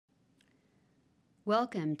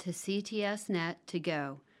Welcome to CTSNet to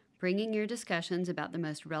Go, bringing your discussions about the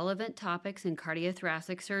most relevant topics in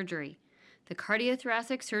cardiothoracic surgery. The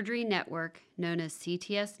Cardiothoracic Surgery Network, known as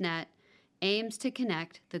CTSNet, aims to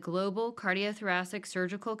connect the global cardiothoracic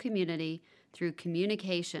surgical community through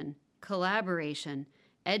communication, collaboration,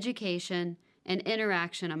 education, and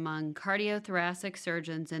interaction among cardiothoracic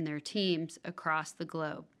surgeons and their teams across the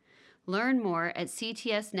globe. Learn more at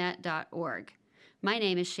ctsnet.org. My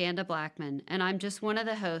name is Shanda Blackman, and I'm just one of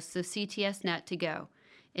the hosts of CTSNet to Go.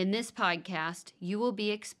 In this podcast, you will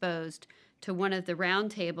be exposed to one of the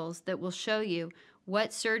roundtables that will show you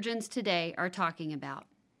what surgeons today are talking about.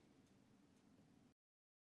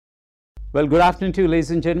 Well, good afternoon to you,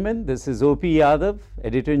 ladies and gentlemen. This is O.P. Yadav,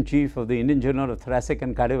 Editor-in-Chief of the Indian Journal of Thoracic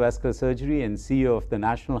and Cardiovascular Surgery and CEO of the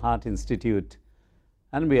National Heart Institute.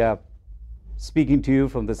 And we are speaking to you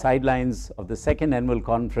from the sidelines of the second annual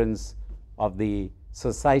conference of the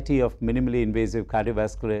Society of Minimally Invasive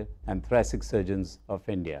Cardiovascular and Thoracic Surgeons of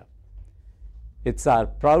India. It's our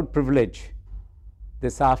proud privilege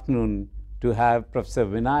this afternoon to have Professor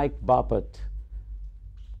Vinayak Bapat.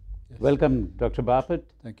 Yes. Welcome, Dr. Bapat.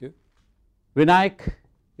 Thank you. Vinayak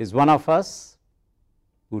is one of us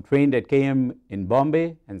who trained at KM in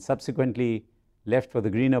Bombay and subsequently left for the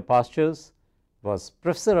greener pastures, was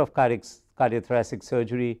Professor of Cardiothoracic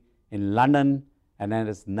Surgery in London, and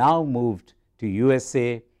has now moved to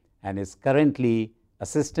USA and is currently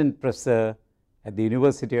Assistant Professor at the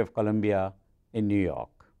University of Columbia in New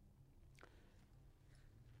York.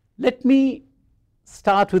 Let me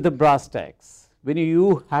start with the brass tacks. When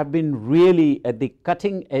you have been really at the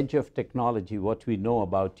cutting edge of technology, what we know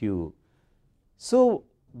about you. So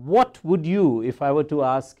what would you, if I were to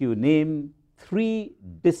ask you, name 3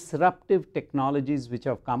 disruptive technologies which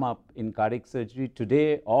have come up in cardiac surgery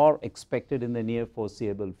today or expected in the near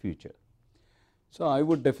foreseeable future? So I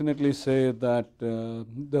would definitely say that the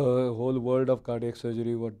whole world of cardiac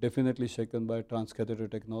surgery was definitely shaken by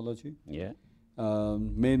transcatheter technology. Yeah.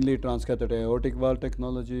 Mainly transcatheter aortic valve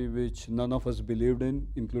technology, which none of us believed in,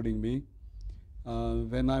 including me.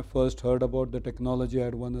 When I first heard about the technology, I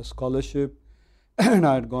had won a scholarship and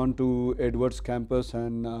I had gone to Edwards campus,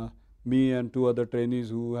 and me and 2 other trainees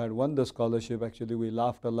who had won the scholarship, actually we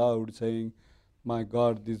laughed aloud saying, my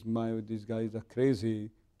God, these guys are crazy,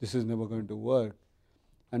 this is never going to work.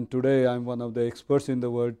 And today I'm one of the experts in the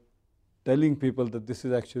world telling people that this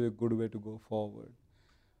is actually a good way to go forward.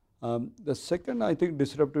 The second, I think,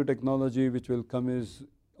 disruptive technology which will come is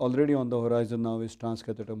already on the horizon now is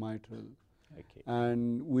transcatheter mitral. Okay.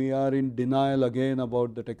 And we are in denial again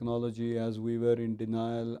about the technology as we were in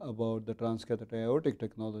denial about the transcatheter aortic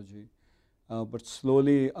technology. But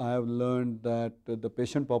slowly I have learned that the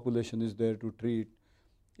patient population is there to treat.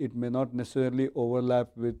 It may not necessarily overlap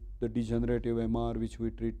with the degenerative MR which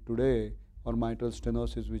we treat today or mitral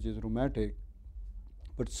stenosis which is rheumatic,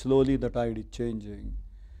 but slowly the tide is changing.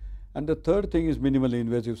 And the third thing is minimally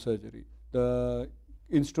invasive surgery. The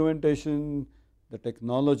instrumentation, the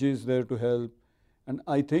technology is there to help, and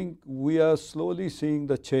I think we are slowly seeing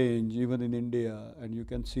the change even in India, and you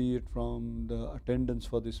can see it from the attendance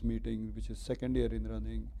for this meeting, which is 2nd year in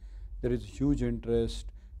running. There is huge interest,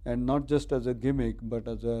 and not just as a gimmick, but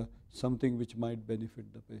as a something which might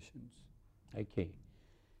benefit the patients. Okay.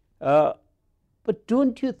 But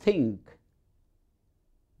don't you think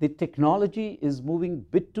the technology is moving a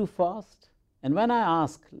bit too fast? And when I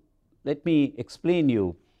ask, let me explain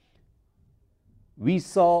you. We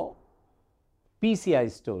saw PCI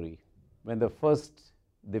story when the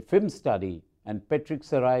FIM study, and Patrick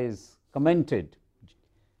Sarais commented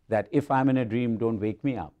that if I'm in a dream, don't wake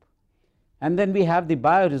me up. And then we have the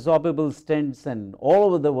bioresorbable stents, and all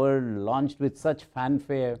over the world launched with such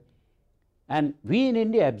fanfare. And we in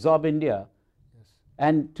India absorb India. Yes.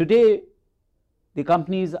 And today the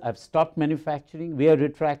companies have stopped manufacturing, we are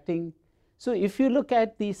retracting. So if you look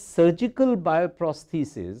at the surgical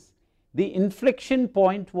bioprosthesis, the inflection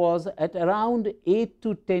point was at around 8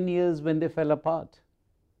 to 10 years when they fell apart.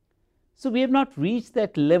 So we have not reached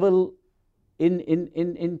that level in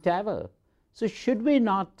TAVR. So should we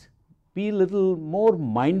not be a little more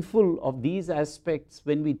mindful of these aspects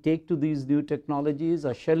when we take to these new technologies,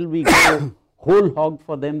 or shall we go whole hog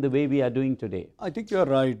for them the way we are doing today? I think you're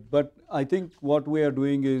right, but I think what we are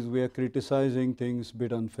doing is we are criticizing things a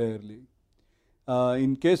bit unfairly.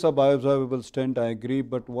 In case of bioabsorbable stent, I agree,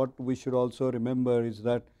 but what we should also remember is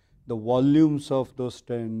that the volumes of those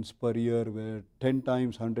stents per year were 10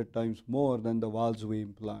 times, 100 times more than the valves we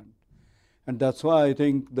implant. And that's why I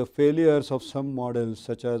think the failures of some models,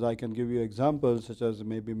 such as, I can give you examples, such as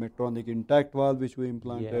maybe Medtronic intact valve which we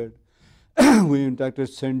implanted, we implanted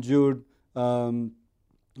St. Jude,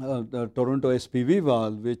 the Toronto SPV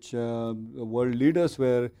valve, which world leaders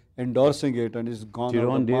were endorsing it, and it's gone out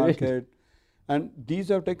Tyrone of the David. market. And these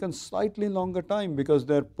have taken slightly longer time because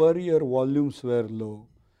their per year volumes were low.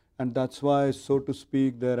 And that's why, so to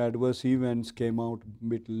speak, their adverse events came out a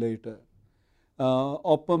bit later.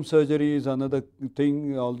 Op-pump surgery is another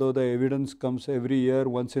thing, although the evidence comes every year,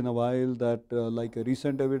 once in a while, that like a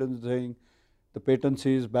recent evidence saying the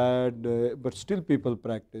patency is bad, but still people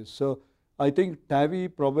practice. So I think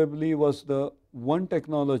TAVI probably was the one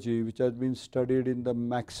technology which has been studied in the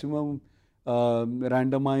maximum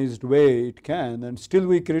randomized way it can, and still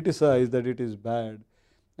we criticize that it is bad.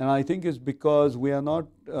 And I think it's because we are not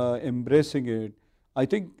embracing it. I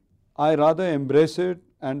think I rather embrace it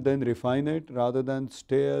and then refine it rather than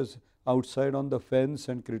stay as outside on the fence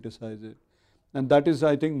and criticize it. And that is,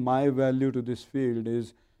 I think, my value to this field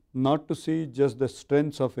is not to see just the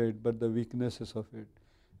strengths of it, but the weaknesses of it,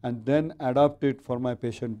 and then adapt it for my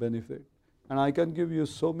patient benefit. And I can give you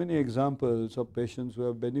so many examples of patients who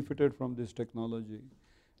have benefited from this technology,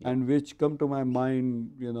 and which come to my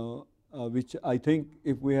mind, which I think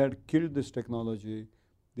if we had killed this technology,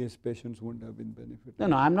 these patients wouldn't have been benefited.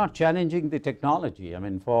 No, I'm not challenging the technology. I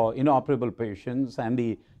mean, for inoperable patients and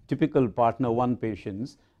the typical partner 1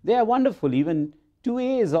 patients, they are wonderful. Even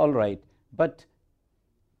 2A is all right. But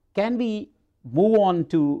can we move on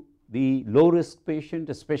to the low risk patient,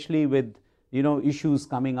 especially with issues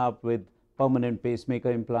coming up with permanent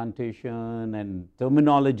pacemaker implantation and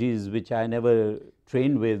terminologies which I never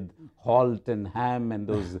trained with, HALT and HAM and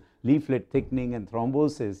those leaflet thickening and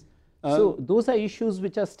thrombosis. So those are issues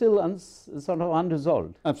which are still sort of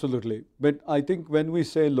unresolved. Absolutely. But I think when we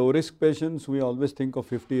say low risk patients, we always think of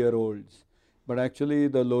 50-year-olds. But actually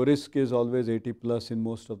the low risk is always 80 plus in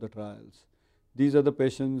most of the trials. These are the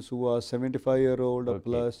patients who are 75-year-old or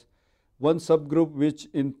plus. One subgroup which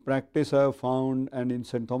in practice I have found, and in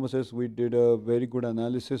St. Thomas's we did a very good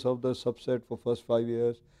analysis of the subset for first 5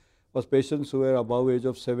 years, was patients who were above age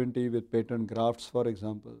of 70 with patent grafts, for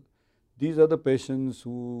example. These are the patients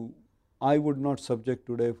who I would not subject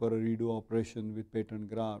today for a redo operation with patent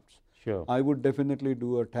grafts. Sure. I would definitely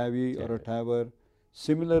do a TAVI or a TAVR.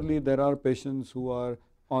 Similarly, there are patients who are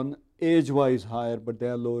on age-wise higher, but they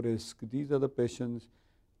are low risk. These are the patients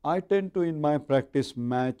I tend to, in my practice,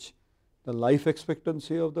 match the life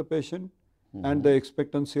expectancy of the patient and the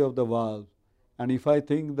expectancy of the valve. And if I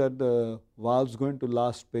think that the valve is going to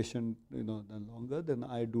last patient longer, then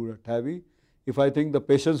I do a TAVI. If I think the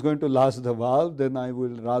patient is going to last the valve, then I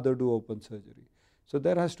will rather do open surgery. So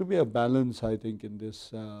there has to be a balance, I think, in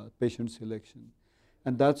this patient selection.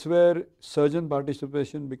 And that's where surgeon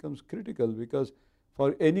participation becomes critical, because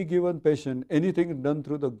for any given patient, anything done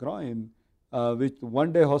through the groin with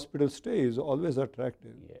 1-day hospital stay is always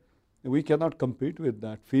attractive. Yeah. We cannot compete with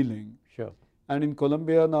that feeling. Sure. And in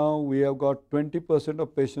Colombia now, we have got 20%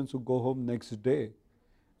 of patients who go home next day,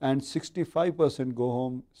 and 65% go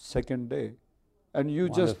home second day. And you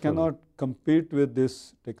just cannot compete with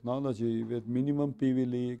this technology with minimum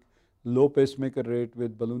PV leak, low pacemaker rate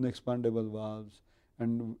with balloon expandable valves,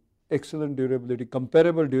 and excellent durability,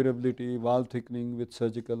 comparable durability, valve thickening with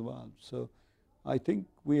surgical valves. So I think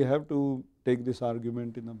we have to take this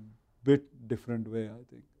argument in a bit different way, I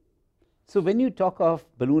think. So when you talk of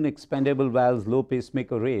balloon expandable valves, low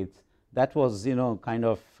pacemaker rates, that was kind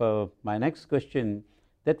of my next question.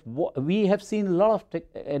 That we have seen a lot of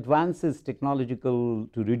advances technological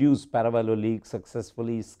to reduce paravalvular leaks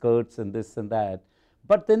successfully, skirts and this and that,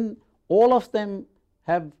 but then all of them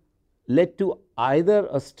have led to either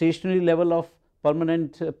a stationary level of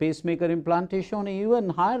permanent pacemaker implantation or even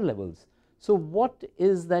higher levels. So what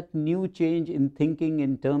is that new change in thinking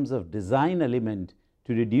in terms of design element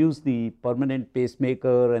to reduce the permanent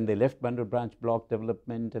pacemaker and the left bundle branch block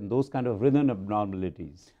development and those kind of rhythm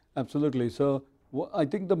abnormalities? Absolutely. So I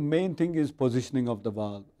think the main thing is positioning of the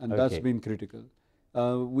valve, and that's been critical.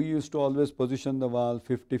 We used to always position the valve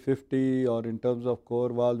 50-50, or in terms of core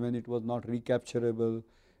valve when it was not recapturable,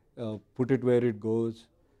 put it where it goes.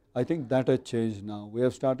 I think that has changed now. We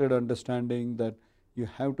have started understanding that you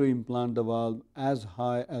have to implant the valve as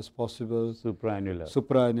high as possible.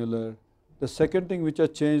 Supraannular. The second thing which has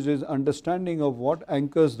changed is understanding of what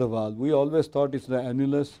anchors the valve. We always thought it's the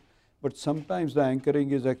annulus, but sometimes the anchoring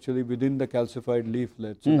is actually within the calcified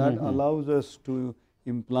leaflet. So that allows us to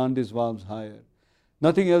implant these valves higher.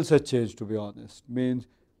 Nothing else has changed, to be honest. Means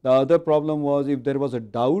the other problem was if there was a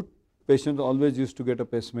doubt, patients always used to get a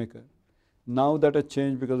pacemaker. Now that has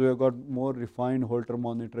changed because we have got more refined Holter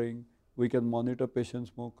monitoring. We can monitor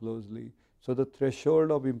patients more closely. So the threshold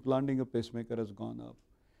of implanting a pacemaker has gone up.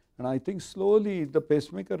 And I think slowly the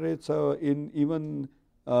pacemaker rates are in even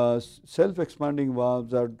self-expanding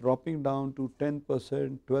valves are dropping down to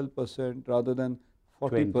 10%, 12% rather than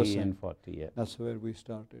 40%. 20 and 40, yeah. That's where we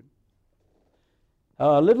started.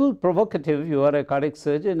 A little provocative, you are a cardiac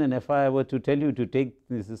surgeon, and if I were to tell you to take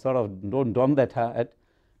this sort of, don't don that hat,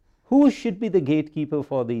 who should be the gatekeeper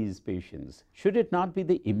for these patients? Should it not be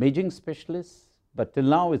the imaging specialists? But till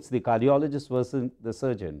now it's the cardiologist versus the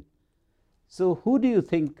surgeon. So who do you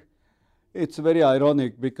think? It's very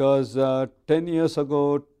ironic because 10 years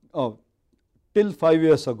ago, till 5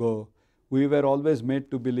 years ago, we were always made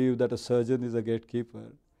to believe that a surgeon is a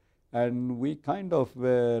gatekeeper. And we kind of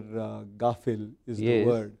were ghafil is the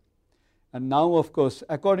word. And now, of course,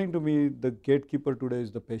 according to me, the gatekeeper today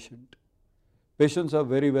is the patient. Patients are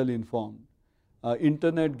very well informed.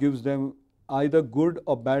 Internet gives them either good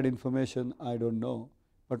or bad information, I don't know.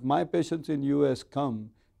 But my patients in US come,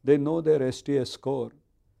 they know their STS score.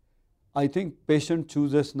 I think patient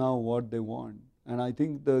chooses now what they want. And I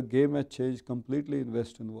think the game has changed completely in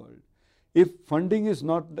Western world. If funding is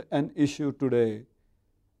not an issue today,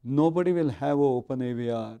 nobody will have an open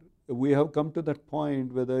AVR. We have come to that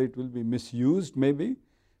point whether it will be misused maybe,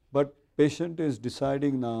 but patient is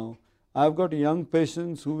deciding now. I've got young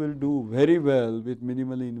patients who will do very well with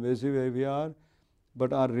minimally invasive AVR,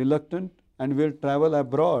 but are reluctant and will travel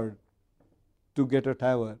abroad to get a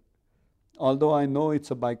TAVR. Although I know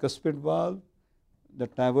it's a bicuspid valve, the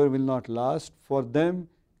TAVR will not last. For them,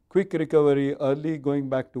 quick recovery, early going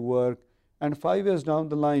back to work, and 5 years down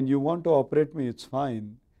the line, you want to operate me, it's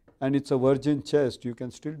fine. And it's a virgin chest, you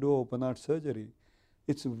can still do open heart surgery.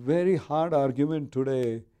 It's a very hard argument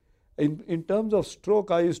today. In terms of stroke,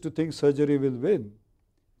 I used to think surgery will win.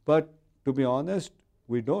 But to be honest,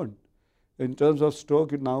 we don't. In terms of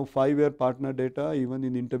stroke, now 5-year partner data, even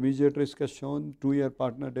in intermediate risk has shown 2-year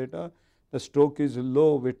partner data, the stroke is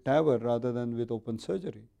low with TAVR rather than with open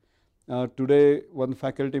surgery. Today, one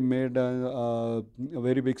faculty made a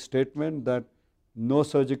very big statement that no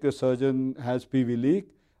surgical surgeon has PV leak.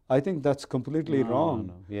 I think that's completely wrong.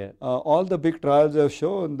 No. Yeah. All the big trials have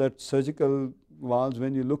shown that surgical valves,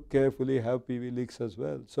 when you look carefully, have PV leaks as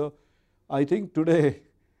well. So I think today,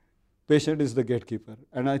 patient is the gatekeeper.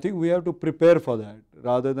 And I think we have to prepare for that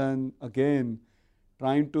rather than, again,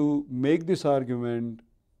 trying to make this argument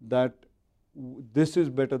that this is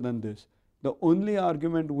better than this. The only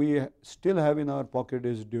argument we still have in our pocket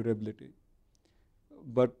is durability.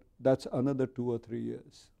 But that's another 2 or 3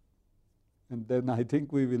 years. And then I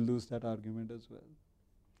think we will lose that argument as well.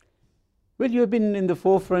 Well, you have been in the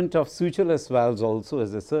forefront of sutureless valves also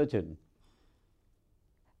as a surgeon.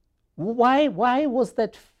 Why was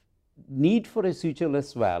that need for a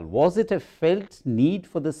sutureless valve? Was it a felt need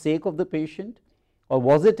for the sake of the patient? Or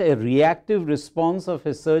was it a reactive response of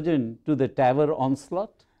a surgeon to the TAVR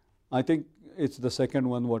onslaught? I think it's the second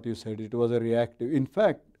one what you said. It was a reactive. In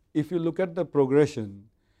fact, if you look at the progression,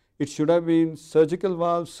 it should have been surgical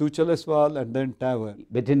valve, sutureless valve, and then TAVR.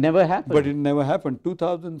 But it never happened. But it never happened.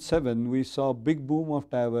 2007, we saw a big boom of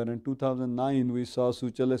TAVR, and 2009, we saw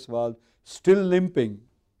sutureless valve still limping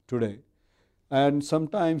today. And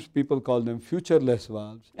sometimes people call them futureless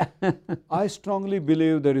valves. I strongly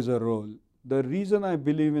believe there is a role. The reason I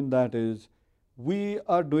believe in that is we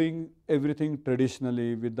are doing everything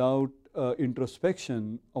traditionally without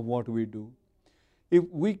introspection of what we do.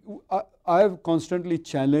 I have constantly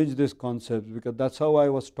challenged this concept because that's how I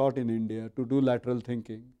was taught in India, to do lateral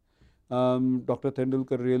thinking. Dr.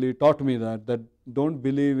 Tendulkar really taught me that don't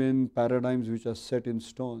believe in paradigms which are set in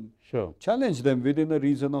stone. Sure. Challenge them within a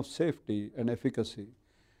reason of safety and efficacy.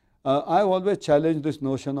 I've always challenged this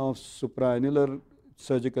notion of supraannular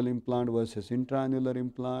surgical implant versus intraannular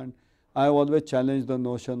implant. I've always challenged the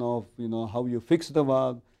notion of how you fix the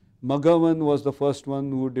valve. McGovern was the first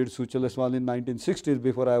one who did sutureless valve in 1960s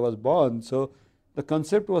before I was born. So the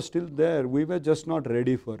concept was still there. We were just not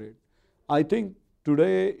ready for it. I think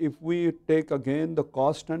today, if we take again the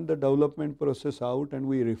cost and the development process out and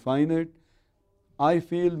we refine it, I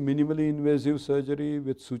feel minimally invasive surgery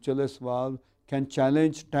with sutureless valve can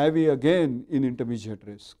challenge TAVI again in intermediate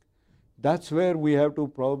risk. That's where we have to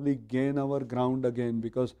probably gain our ground again,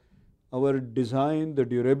 because our design, the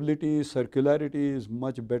durability, circularity is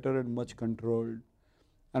much better and much controlled.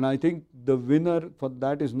 And I think the winner for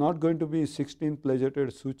that is not going to be 16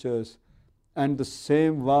 pledgeted sutures and the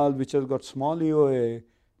same valve which has got small EOA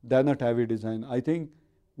than a TAVI design. I think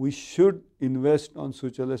we should invest on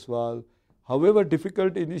sutureless valve, however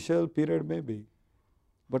difficult initial period may be.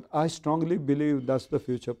 But I strongly believe that's the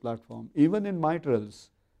future platform. Even in mitrals,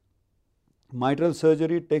 mitral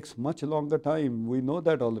surgery takes much longer time. We know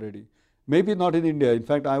that already. Maybe not in India. In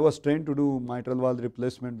fact, I was trained to do mitral valve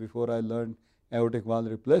replacement before I learned aortic valve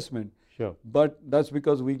replacement. Sure. But that's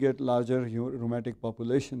because we get larger rheumatic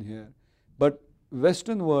population here. But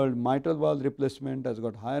Western world, mitral valve replacement has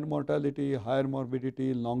got higher mortality, higher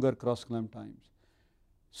morbidity, longer cross-clamp times.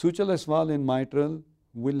 Sutureless valve in mitral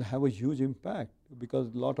will have a huge impact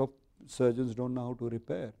because a lot of surgeons don't know how to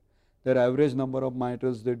repair. Their average number of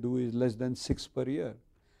mitrals they do is less than 6 per year.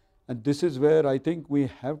 And this is where I think we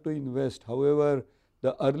have to invest. However,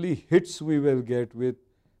 the early hits we will get with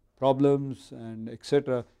problems and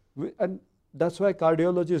etc. And that's why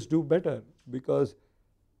cardiologists do better, because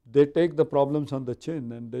they take the problems on the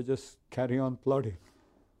chin and they just carry on plodding.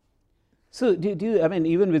 So do you, I mean,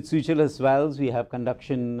 even with sutureless valves, we have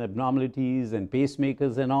conduction abnormalities and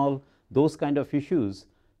pacemakers and all those kind of issues.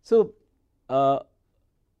 So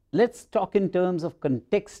let's talk in terms of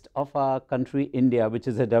context of our country, India, which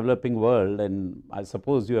is a developing world, and I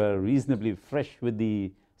suppose you are reasonably fresh with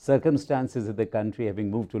the circumstances of the country,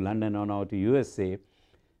 having moved to London or now to USA,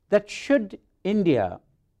 that should India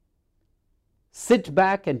sit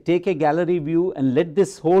back and take a gallery view and let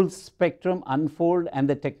this whole spectrum unfold and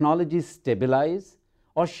the technology stabilize,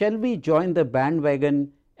 or shall we join the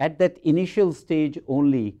bandwagon at that initial stage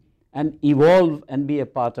only and evolve and be a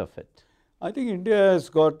part of it? I think India has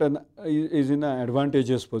got is in an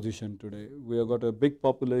advantageous position today. We have got a big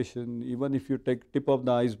population. Even if you take tip of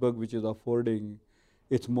the iceberg, which is affording,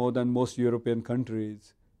 it's more than most European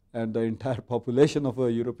countries and the entire population of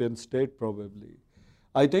a European state probably.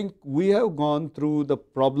 I think we have gone through the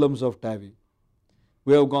problems of TAVI.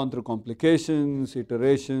 We have gone through complications,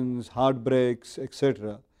 iterations, heartbreaks,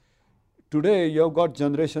 etc. Today you have got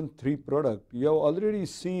generation 3 product. You have already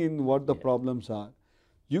seen what the problems are.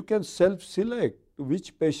 You can self-select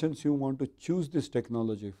which patients you want to choose this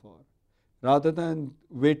technology for, rather than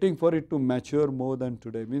waiting for it to mature more than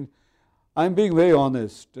today. I mean, I'm being very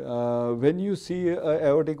honest. When you see an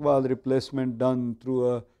aortic valve replacement done through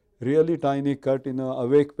a really tiny cut in an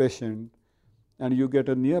awake patient and you get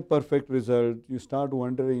a near perfect result, you start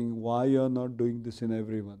wondering why you are not doing this in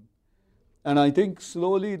everyone. And I think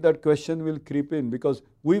slowly that question will creep in, because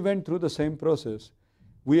we went through the same process.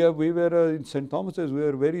 We were in St. Thomas's, we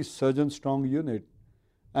were a very surgeon strong unit,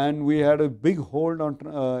 and we had a big hold on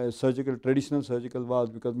traditional surgical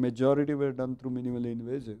valves because majority were done through minimally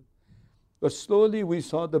invasive. But slowly we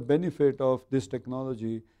saw the benefit of this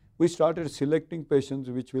technology. We started selecting patients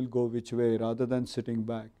which will go which way rather than sitting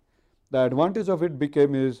back. The advantage of it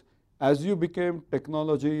became is, as you became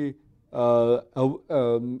technology aware,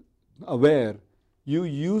 you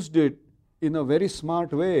used it in a very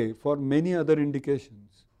smart way for many other indications.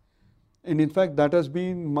 And in fact, that has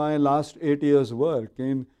been my last 8 years' work.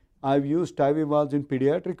 I've used TAVI valves in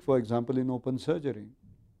pediatric, for example, in open surgery.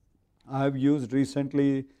 I have used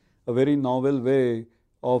recently a very novel way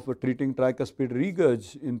of treating tricuspid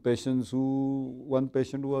regurg in patients one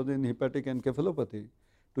patient was in hepatic encephalopathy,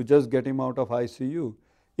 to just get him out of ICU.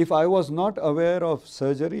 If I was not aware of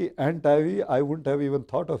surgery and TAVI, I wouldn't have even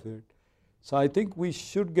thought of it. So I think we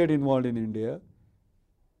should get involved in India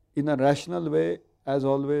in a rational way. As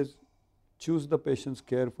always, choose the patients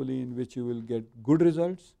carefully in which you will get good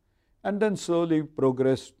results, and then slowly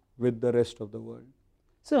progress with the rest of the world.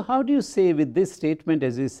 So how do you say with this statement,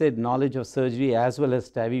 as you said, knowledge of surgery as well as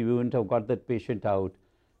TAVI, we wouldn't have got that patient out.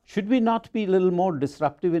 Should we not be a little more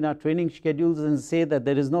disruptive in our training schedules and say that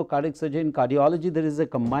there is no cardiac surgery in cardiology, there is a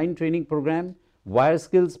combined training program, wire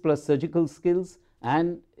skills plus surgical skills,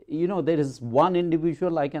 and there is one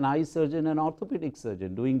individual like an eye surgeon and orthopedic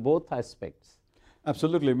surgeon doing both aspects?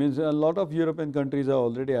 Absolutely. Means a lot of European countries have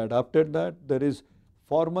already adopted that. There is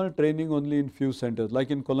formal training only in few centers.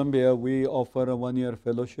 Like in Colombia, we offer a 1-year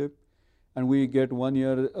fellowship, and we get 1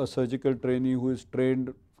 year a surgical trainee who is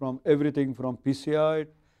trained from everything from PCI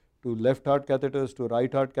to left heart catheters, to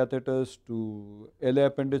right heart catheters, to LA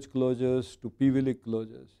appendage closures, to PVLIC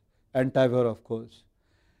closures, and TAVR, of course.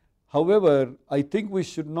 However, I think we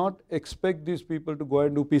should not expect these people to go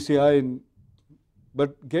and do PCI,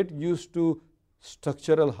 but get used to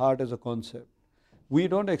structural heart as a concept. We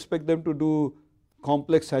don't expect them to do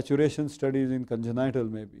complex saturation studies in congenital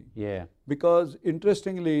maybe. Yeah. Because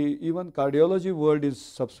interestingly, even cardiology world is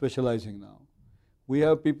subspecializing now. We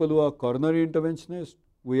have people who are coronary interventionists,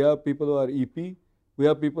 we have people who are EP, we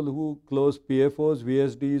have people who close PFOs,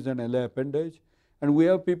 VSDs and LA appendage, and we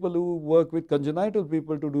have people who work with congenital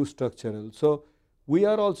people to do structural. So we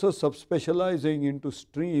are also subspecializing into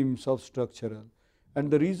streams of structural.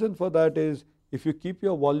 And the reason for that is, if you keep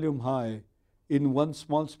your volume high in one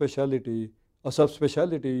small specialty or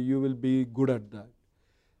subspecialty, you will be good at that.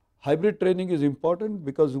 Hybrid training is important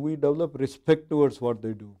because we develop respect towards what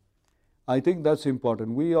they do. I think that's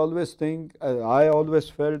important. We always think, I always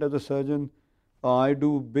felt as a surgeon, I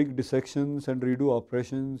do big dissections and redo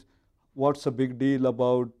operations. What's a big deal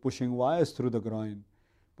about pushing wires through the groin?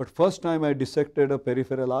 But first time I dissected a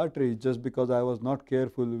peripheral artery just because I was not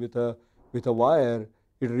careful with a wire,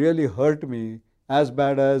 it really hurt me as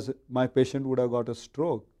bad as my patient would have got a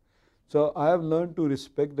stroke. So I have learned to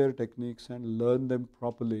respect their techniques and learn them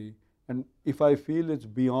properly. And if I feel it's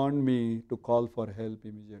beyond me, to call for help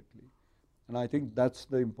immediately. And I think that's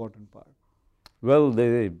the important part. Well,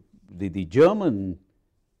 the German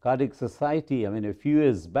Cardiac Society, I mean, a few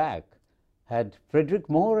years back, had Frederick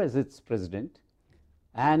Moore as its president,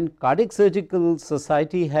 and Cardiac Surgical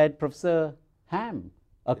Society had Professor Ham,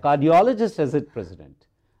 a cardiologist, as its president.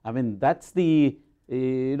 I mean, that's the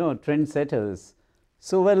trendsetters.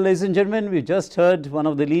 So, well, ladies and gentlemen, we just heard one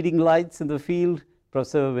of the leading lights in the field,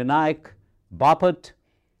 Professor Vinayak Bapat,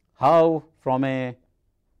 how from a,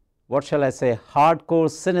 what shall I say, hardcore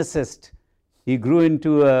cynicist, he grew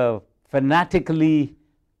into a fanatically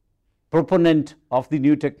proponent of the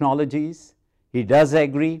new technologies. He does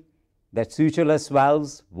agree that sutureless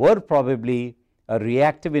valves were probably a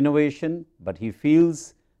reactive innovation, but he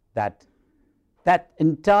feels that that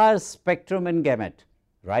entire spectrum and gamut,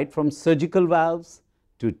 right from surgical valves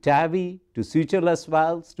to TAVI, to sutureless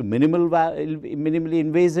valves, to minimally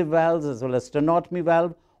invasive valves, as well as sternotomy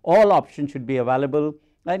valve, all options should be available.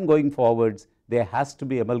 And going forwards, there has to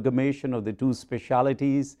be amalgamation of the two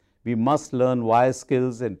specialities. We must learn wire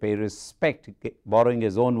skills and pay respect, borrowing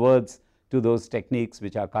his own words, to those techniques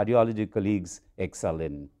which our cardiology colleagues excel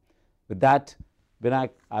in. With that,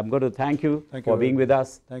 Vinayak, I'm going to thank you for being with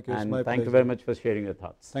us. Thank you. And thank you very much for sharing your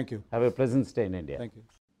thoughts. Thank you. Have a pleasant stay in India. Thank you.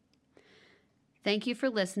 Thank you for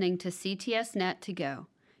listening to CTSNet to Go,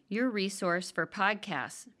 your resource for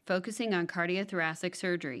podcasts focusing on cardiothoracic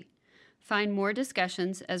surgery. Find more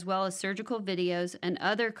discussions as well as surgical videos and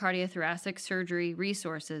other cardiothoracic surgery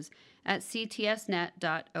resources at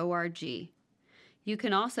ctsnet.org. You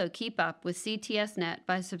can also keep up with CTSNet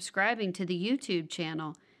by subscribing to the YouTube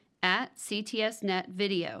channel at CTSNet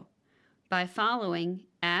Video, by following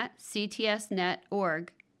at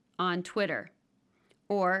CTSNet.org on Twitter,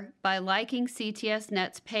 or by liking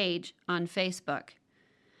CTSNet's page on Facebook.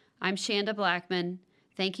 I'm Shanda Blackman.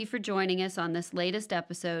 Thank you for joining us on this latest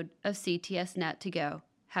episode of CTSNet to Go.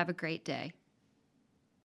 Have a great day.